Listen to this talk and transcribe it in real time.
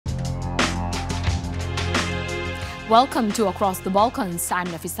Welcome to Across the Balkans. I'm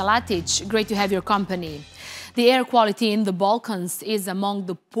Nafisa Latic. Great to have your company. The air quality in the Balkans is among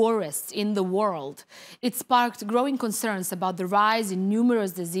the poorest in the world. It sparked growing concerns about the rise in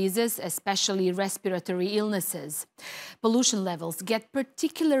numerous diseases, especially respiratory illnesses. Pollution levels get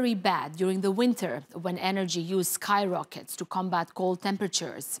particularly bad during the winter when energy use skyrockets to combat cold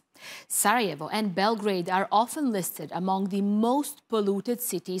temperatures. Sarajevo and Belgrade are often listed among the most polluted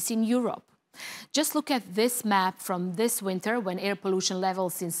cities in Europe. Just look at this map from this winter when air pollution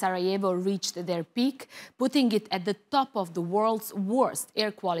levels in Sarajevo reached their peak, putting it at the top of the world's worst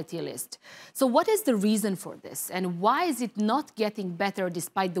air quality list. So what is the reason for this, and why is it not getting better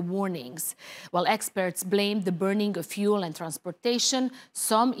despite the warnings? Well, experts blame the burning of fuel and transportation.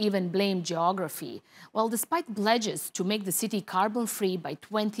 Some even blame geography. Well, despite pledges to make the city carbon-free by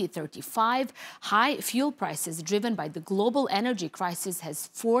 2035, high fuel prices driven by the global energy crisis has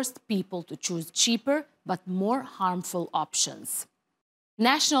forced people to choose cheaper but more harmful options.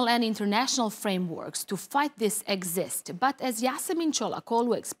 National and international frameworks to fight this exist, but as Yasemin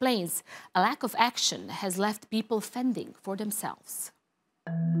Colakoglu explains, a lack of action has left people fending for themselves.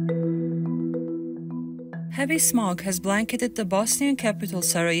 Heavy smog has blanketed the Bosnian capital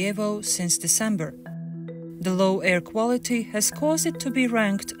Sarajevo since December. The low air quality has caused it to be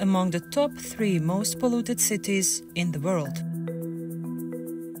ranked among the top 3 most polluted cities in the world.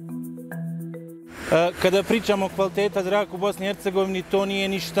 Kada pričamo o kvaliteta zraka u Bosni i Hercegovini, to nije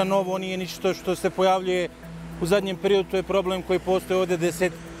ništa novo, nije ništa što se pojavljuje u zadnjem periodu, to je problem koji postoji ovdje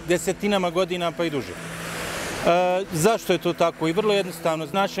desetinama godina pa i duže. Zašto je to tako? I vrlo jednostavno,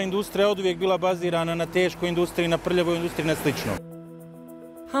 naša industrija je oduvijek bila bazirana na teškoj industriji, na prljavoj industriji, na slično.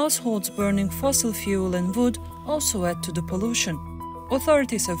 Households burning fossil fuel and wood also add to the pollution.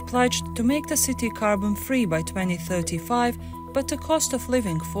 Authorities have pledged to make the city carbon-free by 2035, but the cost of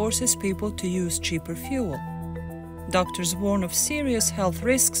living forces people to use cheaper fuel. Doctors warn of serious health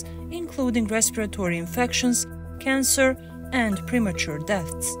risks, including respiratory infections, cancer and premature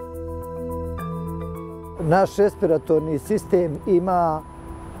deaths. Naš respiratorni sistem ima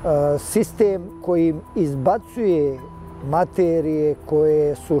sistem kojim izbacuje materije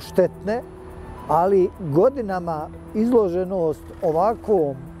koje su štetne, ali godinama izloženost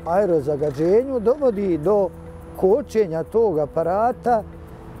ovakvom aerozagađenju dovodi do kočenja tog aparata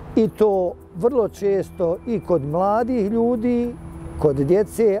i to vrlo često i kod mladih ljudi, kod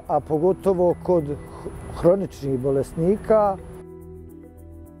djece, a pogotovo kod hroničnih bolesnika.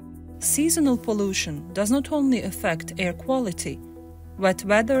 Seasonal pollution does not only affect air quality. Wet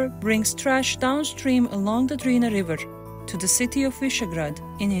weather brings trash downstream along the Drina River to the city of Visegrad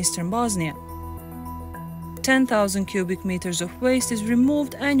in eastern Bosnia. 10,000 cubic meters of waste is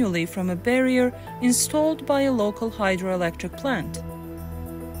removed annually from a barrier installed by a local hydroelectric plant.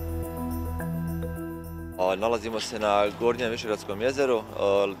 Nalazimo se na Gornjem Višegradskom jezeru,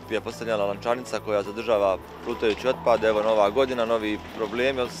 gdje je postavljena lančanica koja zadržava plutajući otpad. Evo nova godina, novi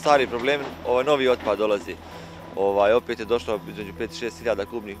problemi, stari problemi, novi otpad dolazi. Opet je došlo između 5 i 6 hiljada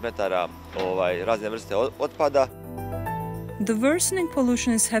kubnih metara razne vrste otpada. The worsening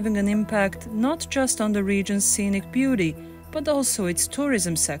pollution is having an impact not just on the region's scenic beauty, but also its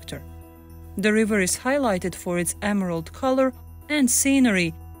tourism sector. The river is highlighted for its emerald color and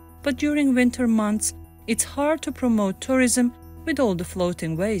scenery, but during winter months, it's hard to promote tourism with all the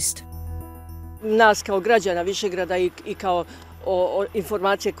floating waste. Nas kao građana Višegrada i kao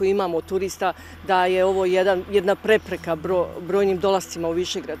informacije koje imamo od turista da je ovo jedna prepreka brojnim dolascima u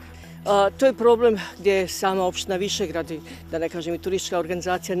Višegrad. To je problem gdje sama opština Višegrad, da ne kažem i turistička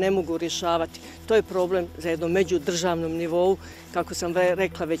organizacija, ne mogu rješavati. To je problem za jednom međudržavnom nivou, kako sam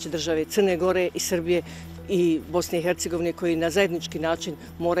rekla, već države Crne Gore i Srbije i Bosne i Hercegovine koji na zajednički način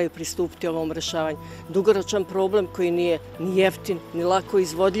moraju pristupiti ovom rješavanju. Dugoročan problem koji nije ni jeftin, ni lako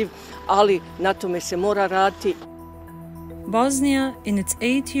izvodljiv, ali na tome se mora raditi. Bosnia, in its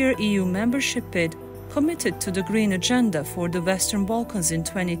 8-year EU membership bid, committed to the Green Agenda for the Western Balkans in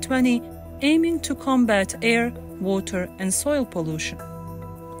 2020, aiming to combat air, water and soil pollution.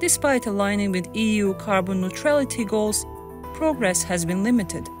 Despite aligning with EU carbon neutrality goals, progress has been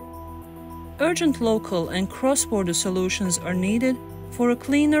limited. Urgent local and cross-border solutions are needed for a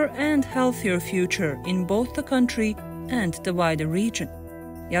cleaner and healthier future in both the country and the wider region.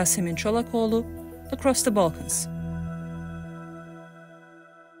 Yasemin Colakoglu, Across the Balkans.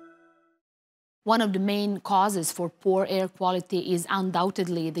 One of the main causes for poor air quality is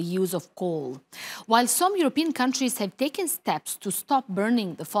undoubtedly the use of coal. While some European countries have taken steps to stop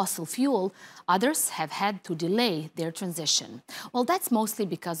burning the fossil fuel, others have had to delay their transition. Well, that's mostly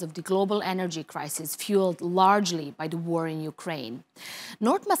because of the global energy crisis fueled largely by the war in Ukraine.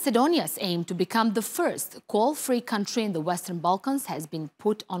 North Macedonia's aim to become the first coal-free country in the Western Balkans has been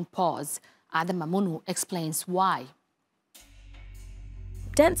put on pause. Adam Mamunu explains why.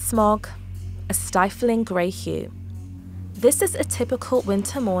 Dense smog, a stifling grey hue. This is a typical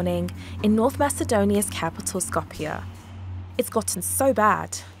winter morning in North Macedonia's capital Skopje. It's gotten so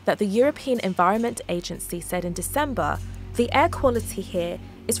bad that the European Environment Agency said in December the air quality here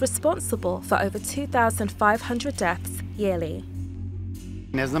is responsible for over 2,500 deaths yearly.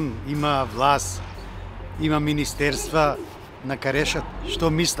 Не знам, има власт, има министерства нека решат што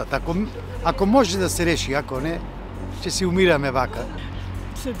мислат. Ако може да се реши, ако не, ќе си умираме вака.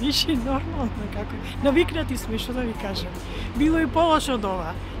 Се диши нормално, како навикнати сме, што да ви кажем. Било и полошо од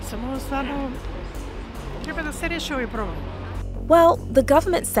ова, само стварно треба да се реши овој проблем. Well, the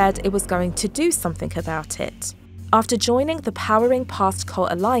government said it was going to do something about it. After joining the Powering Past Coal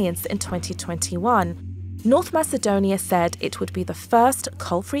Alliance in 2021, North Macedonia said it would be the first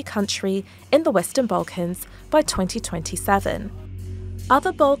coal-free country in the Western Balkans by 2027.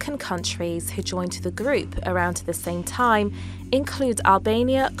 Other Balkan countries who joined the group around the same time include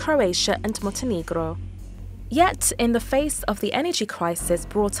Albania, Croatia and Montenegro. Yet, in the face of the energy crisis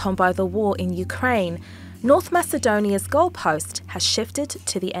brought on by the war in Ukraine, North Macedonia's goalpost has shifted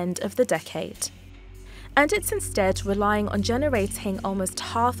to the end of the decade. And it's instead relying on generating almost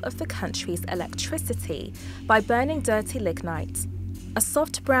half of the country's electricity by burning dirty lignite, a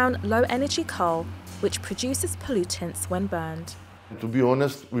soft brown low-energy coal which produces pollutants when burned. To be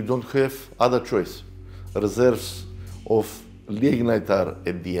honest, we don't have other choice. Reserves of lignite are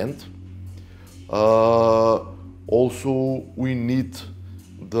at the end. Also, we need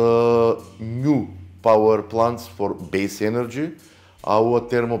the new power plants for base energy. Our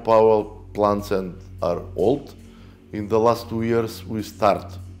thermal power plants are old. In the last 2 years, we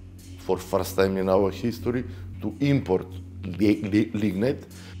start, for first time in our history, to import lignite.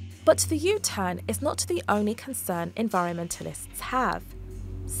 But the U-turn is not the only concern environmentalists have.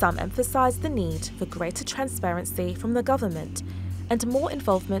 Some emphasise the need for greater transparency from the government and more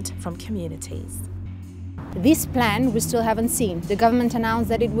involvement from communities. This plan we still haven't seen. The government announced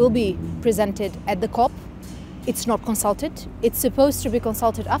that it will be presented at the COP. It's not consulted. It's supposed to be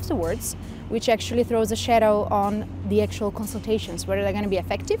consulted afterwards, which actually throws a shadow on the actual consultations, whether they're going to be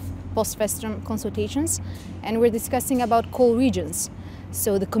effective, post-festum consultations. And we're discussing about coal regions.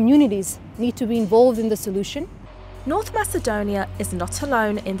 So the communities need to be involved in the solution. North Macedonia is not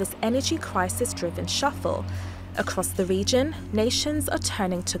alone in this energy crisis-driven shuffle. Across the region, nations are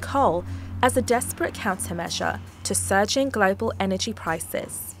turning to coal as a desperate countermeasure to surging global energy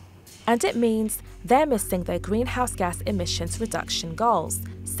prices. And it means they're missing their greenhouse gas emissions reduction goals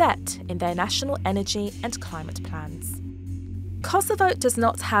set in their national energy and climate plans. Kosovo does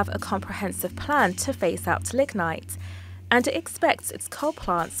not have a comprehensive plan to phase out lignite, and it expects its coal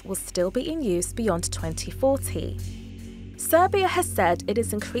plants will still be in use beyond 2040. Serbia has said it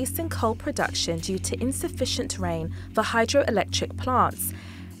is increasing coal production due to insufficient rain for hydroelectric plants,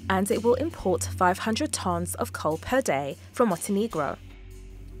 and it will import 500 tons of coal per day from Montenegro.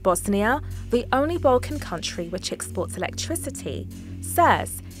 Bosnia, the only Balkan country which exports electricity,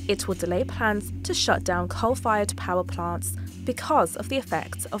 says it will delay plans to shut down coal-fired power plants because of the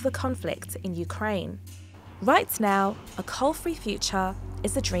effects of the conflict in Ukraine. Right now, a coal-free future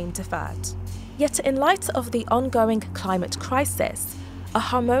is a dream deferred. Yet in light of the ongoing climate crisis, a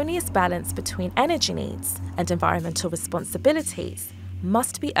harmonious balance between energy needs and environmental responsibilities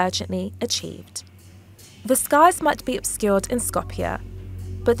must be urgently achieved. The skies might be obscured in Skopje,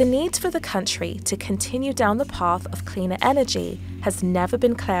 but the need for the country to continue down the path of cleaner energy has never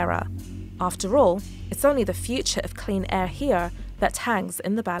been clearer. After all, it's only the future of clean air here that hangs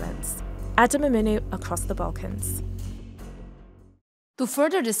in the balance. Adam Aminu across the Balkans. To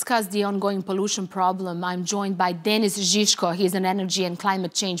further discuss the ongoing pollution problem, I'm joined by Denis Žižko. He is an Energy and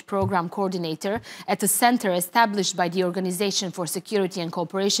Climate Change Program Coordinator at a center established by the Organization for Security and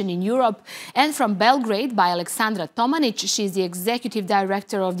Cooperation in Europe, and from Belgrade by Aleksandra Tomanic. She is the Executive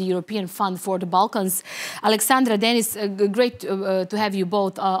Director of the European Fund for the Balkans. Aleksandra, Denis, great to have you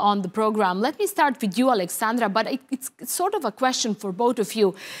both on the program. Let me start with you, Aleksandra, but it's sort of a question for both of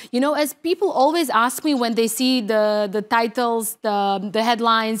you. You know, as people always ask me when they see the titles, the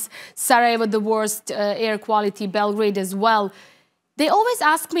headlines, Sarajevo the worst air quality, Belgrade as well, they always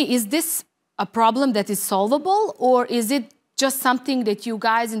ask me, is this a problem that is solvable, or is it just something that you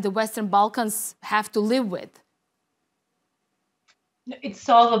guys in the Western Balkans have to live with? It's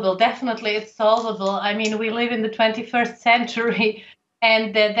solvable. Definitely, it's solvable. I mean, we live in the 21st century, and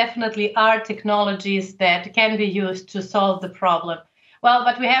there definitely are technologies that can be used to solve the problem. Well,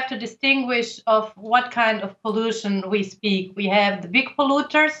 but we have to distinguish of what kind of pollution we speak. We have the big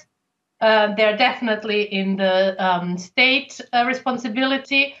polluters. They're definitely in the state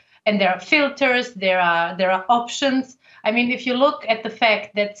responsibility, and there are filters, there are options. I mean, if you look at the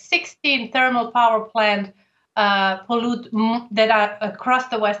fact that 16 thermal power plants pollute that are across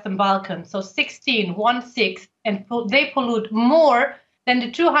the Western Balkans, so 16, 1/6, and they pollute more than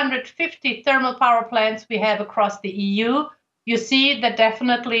the 250 thermal power plants we have across the EU, you see that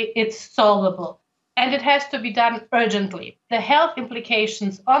definitely it's solvable. And it has to be done urgently. The health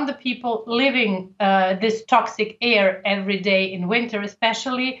implications on the people living this toxic air every day in winter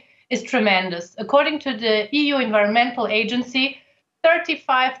especially is tremendous. According to the EU Environmental Agency,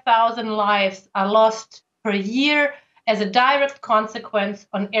 35,000 lives are lost per year as a direct consequence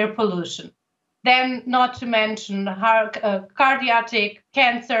on air pollution. Then not to mention cardiac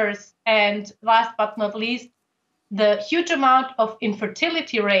cancers, and last but not least, the huge amount of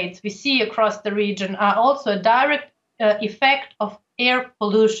infertility rates we see across the region are also a direct effect of air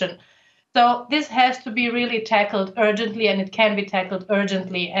pollution. So this has to be really tackled urgently, and it can be tackled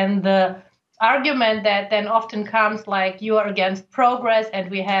urgently. And the argument that then often comes like you are against progress and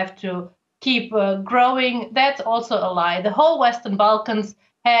we have to keep growing, that's also a lie. The whole Western Balkans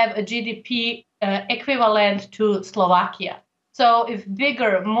have a GDP equivalent to Slovakia. So if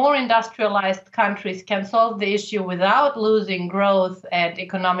bigger, more industrialized countries can solve the issue without losing growth and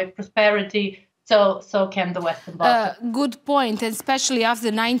economic prosperity, so can the Western Balkans. Good point, and especially after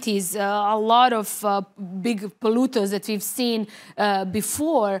the 90s, a lot of big polluters that we've seen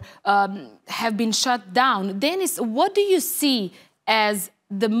before have been shut down. Denis, what do you see as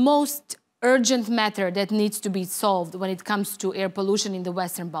the most urgent matter that needs to be solved when it comes to air pollution in the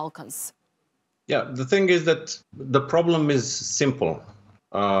Western Balkans? Yeah, the thing is that the problem is simple.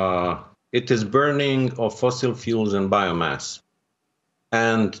 It is burning of fossil fuels and biomass.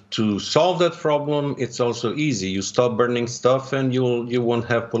 And to solve that problem, it's also easy. You stop burning stuff and you won't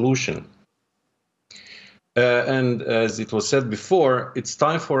have pollution. And as it was said before, it's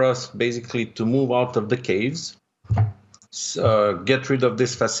time for us basically to move out of the caves, get rid of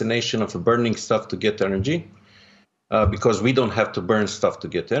this fascination of burning stuff to get energy, because we don't have to burn stuff to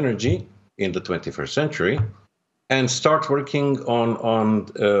get energy in the 21st century, and start working on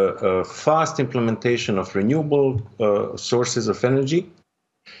fast implementation of renewable sources of energy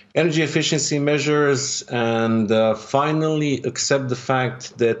efficiency measures, and finally accept the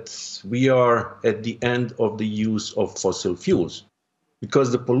fact that we are at the end of the use of fossil fuels.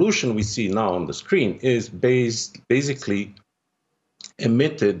 Because the pollution we see now on the screen is basically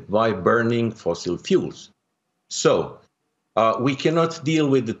emitted by burning fossil fuels. So we cannot deal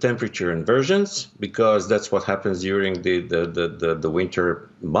with the temperature inversions, because that's what happens during the winter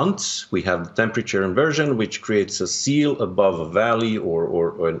months. We have the temperature inversion, which creates a seal above a valley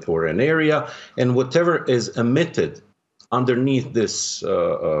or an area, and whatever is emitted underneath this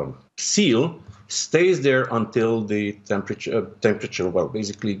seal stays there until the temperature well,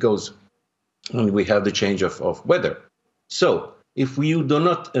 basically goes, and we have the change of weather. So if you do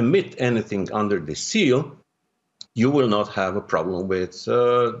not emit anything under the seal, you will not have a problem with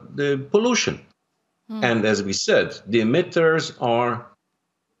the pollution. And as we said, the emitters are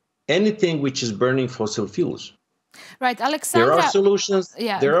anything which is burning fossil fuels. Right, Alexandra. There are solutions,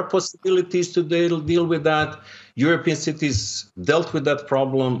 yeah. There are possibilities to deal with that. European cities dealt with that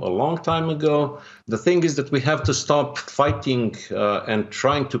problem a long time ago. The thing is that we have to stop fighting and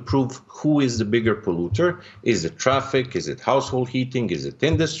trying to prove who is the bigger polluter. Is it traffic? Is it household heating? Is it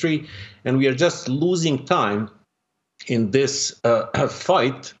industry? And we are just losing time in this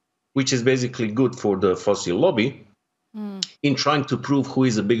fight, which is basically good for the fossil lobby, in trying to prove who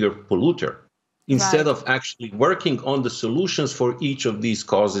is a bigger polluter, instead of actually working on the solutions for each of these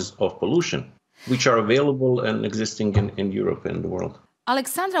causes of pollution, which are available and existing in Europe and the world.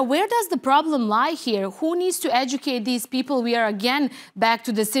 Alexandra, where does the problem lie here? Who needs to educate these people? We are again back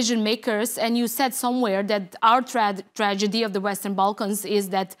to decision makers, and you said somewhere that our tragedy of the Western Balkans is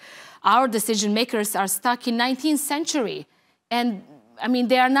that our decision makers are stuck in 19th century. And I mean,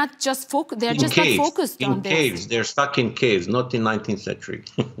 they are not just not focused on this. In caves, they're stuck in caves, not in 19th century.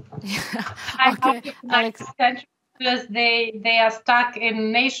 Okay, because they are stuck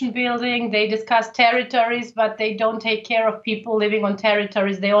in nation building. They discuss territories, but they don't take care of people living on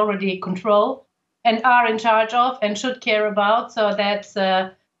territories they already control and are in charge of and should care about. So that's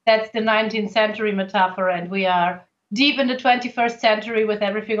the 19th century metaphor, and we are deep in the 21st century with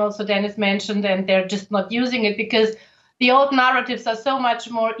everything also Dennis mentioned, and they're just not using it because the old narratives are so much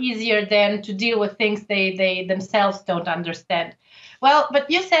more easier than to deal with things they themselves don't understand. Well, but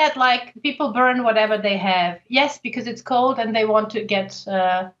you said like people burn whatever they have. Yes, because it's cold and they want to get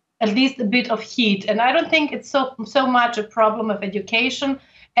at least a bit of heat. And I don't think it's so much a problem of education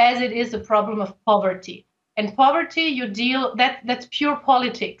as it is a problem of poverty. And poverty, that's pure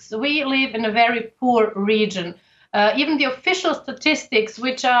politics. We live in a very poor region. Even the official statistics,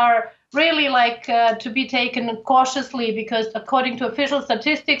 which are really like to be taken cautiously, because according to official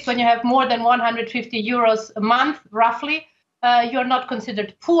statistics, when you have more than 150 euros a month, roughly, you're not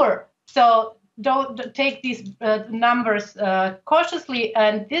considered poor. So don't take these numbers cautiously.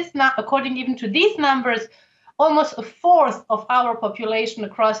 And according even to these numbers, almost a fourth of our population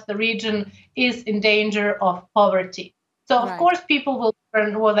across the region is in danger of poverty. So, of course, people will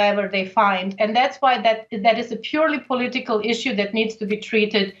burn whatever they find. And that's why that is a purely political issue that needs to be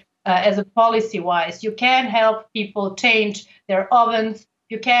treated as a policy-wise. You can help people change their ovens.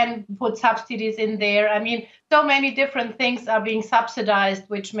 You can put subsidies in there. I mean, so many different things are being subsidized,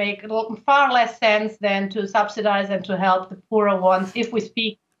 which make far less sense than to subsidize and to help the poorer ones if we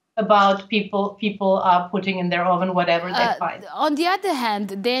speak about people are putting in their oven whatever they find. On the other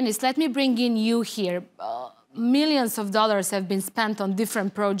hand, Dennis, let me bring in you here. Millions of dollars have been spent on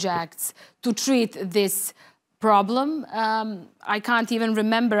different projects to treat this problem. I can't even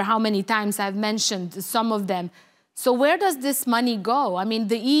remember how many times I've mentioned some of them. So where does this money go? I mean,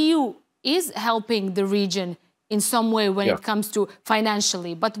 the EU is helping the region in some way when it comes to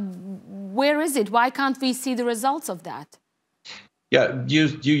financially, but where is it? Why can't we see the results of that? Yeah, you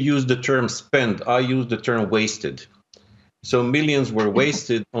use the term spend. I use the term wasted. So millions were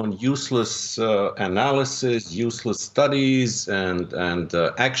wasted on useless analysis, useless studies, and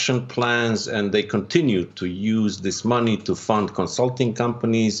action plans, and they continue to use this money to fund consulting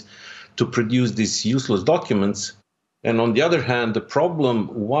companies to produce these useless documents. And on the other hand, the problem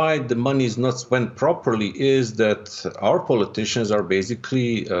why the money is not spent properly is that our politicians are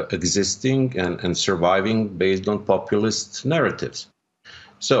basically existing and surviving based on populist narratives.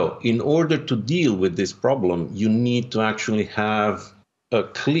 So in order to deal with this problem, you need to actually have a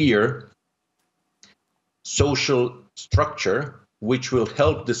clear social structure which will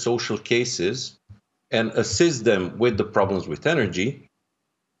help the social cases and assist them with the problems with energy.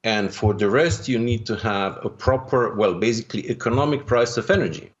 And for the rest, you need to have a proper, well, basically economic price of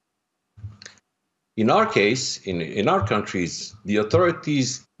energy. In our case, in our countries, the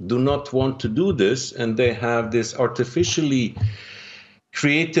authorities do not want to do this, and they have this artificially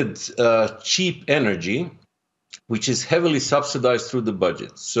created cheap energy, which is heavily subsidized through the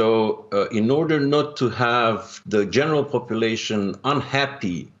budget. So in order not to have the general population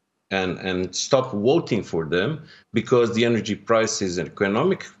unhappy and stop voting for them because the energy price is an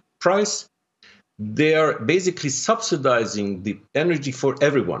economic price, they are basically subsidizing the energy for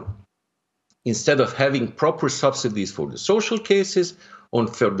everyone. Instead of having proper subsidies for the social cases,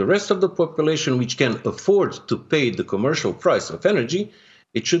 for the rest of the population which can afford to pay the commercial price of energy,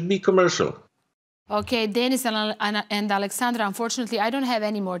 it should be commercial. Okay, Denis and Alexandra, unfortunately, I don't have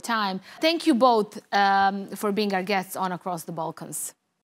any more time. Thank you both for being our guests on Across the Balkans.